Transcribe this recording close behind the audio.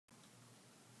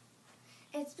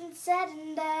it's been said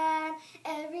and done.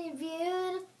 Every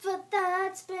beautiful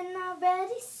thought's been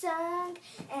already sung,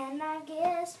 and I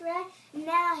guess right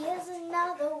now here's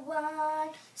another one.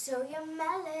 So your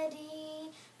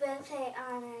melody will play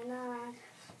on and on.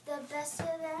 The best of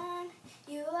them,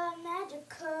 you are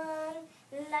magical,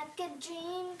 like a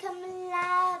dream come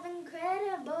alive,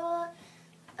 incredible.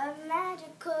 A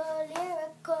magical,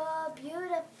 lyrical,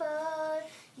 beautiful.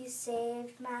 You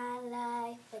saved my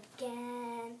life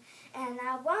again. And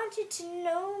I want you to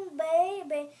know,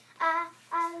 baby, I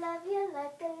love you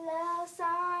like a love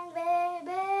song,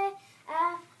 baby.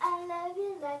 I love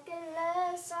you like a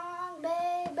love song,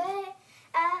 baby.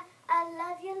 I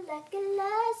love you like a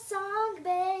love song,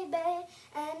 baby.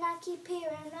 And I keep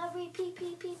hearing a repeat,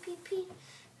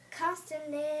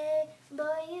 constantly.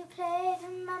 Boy, you played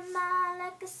in my mind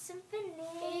like a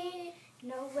symphony.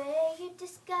 No way you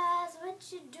disguise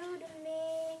what you do to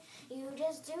me. You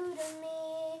just do to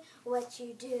me what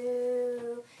you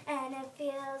do. And it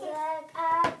feels like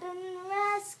I've been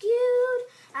rescued.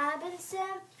 I've been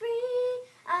set free.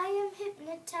 I am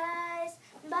hypnotized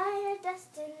by your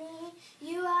destiny.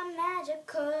 You are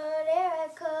magical,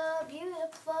 lyrical,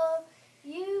 beautiful.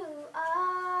 You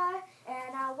are.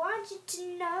 And I want you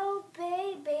to know,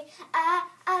 baby, I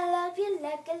love you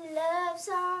like a love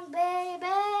song, baby.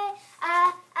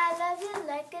 I love you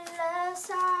like a love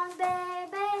song,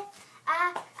 baby.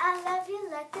 I love you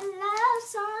like a love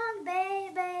song,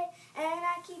 baby. And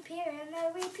I keep hearing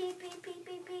the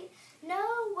repeat. No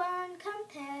one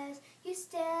compares. You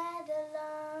stand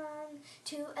alone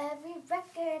to every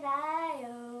record I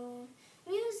own.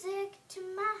 Music to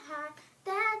my heart,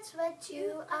 that's what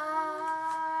you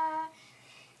are.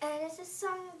 And it's a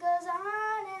song that goes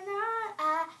on and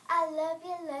on. I love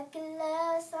you like a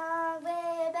love song,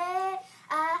 baby.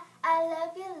 I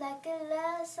love you like a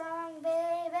love song,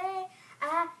 baby.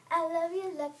 I love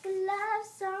you like a love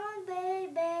song,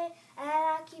 baby. And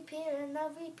I keep hearing the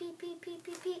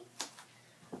repeat.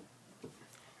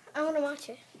 I want to watch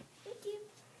it. Thank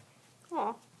you.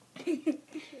 Aw.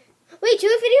 Wait, do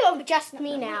a video of just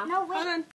me now. No, wait. Hold on.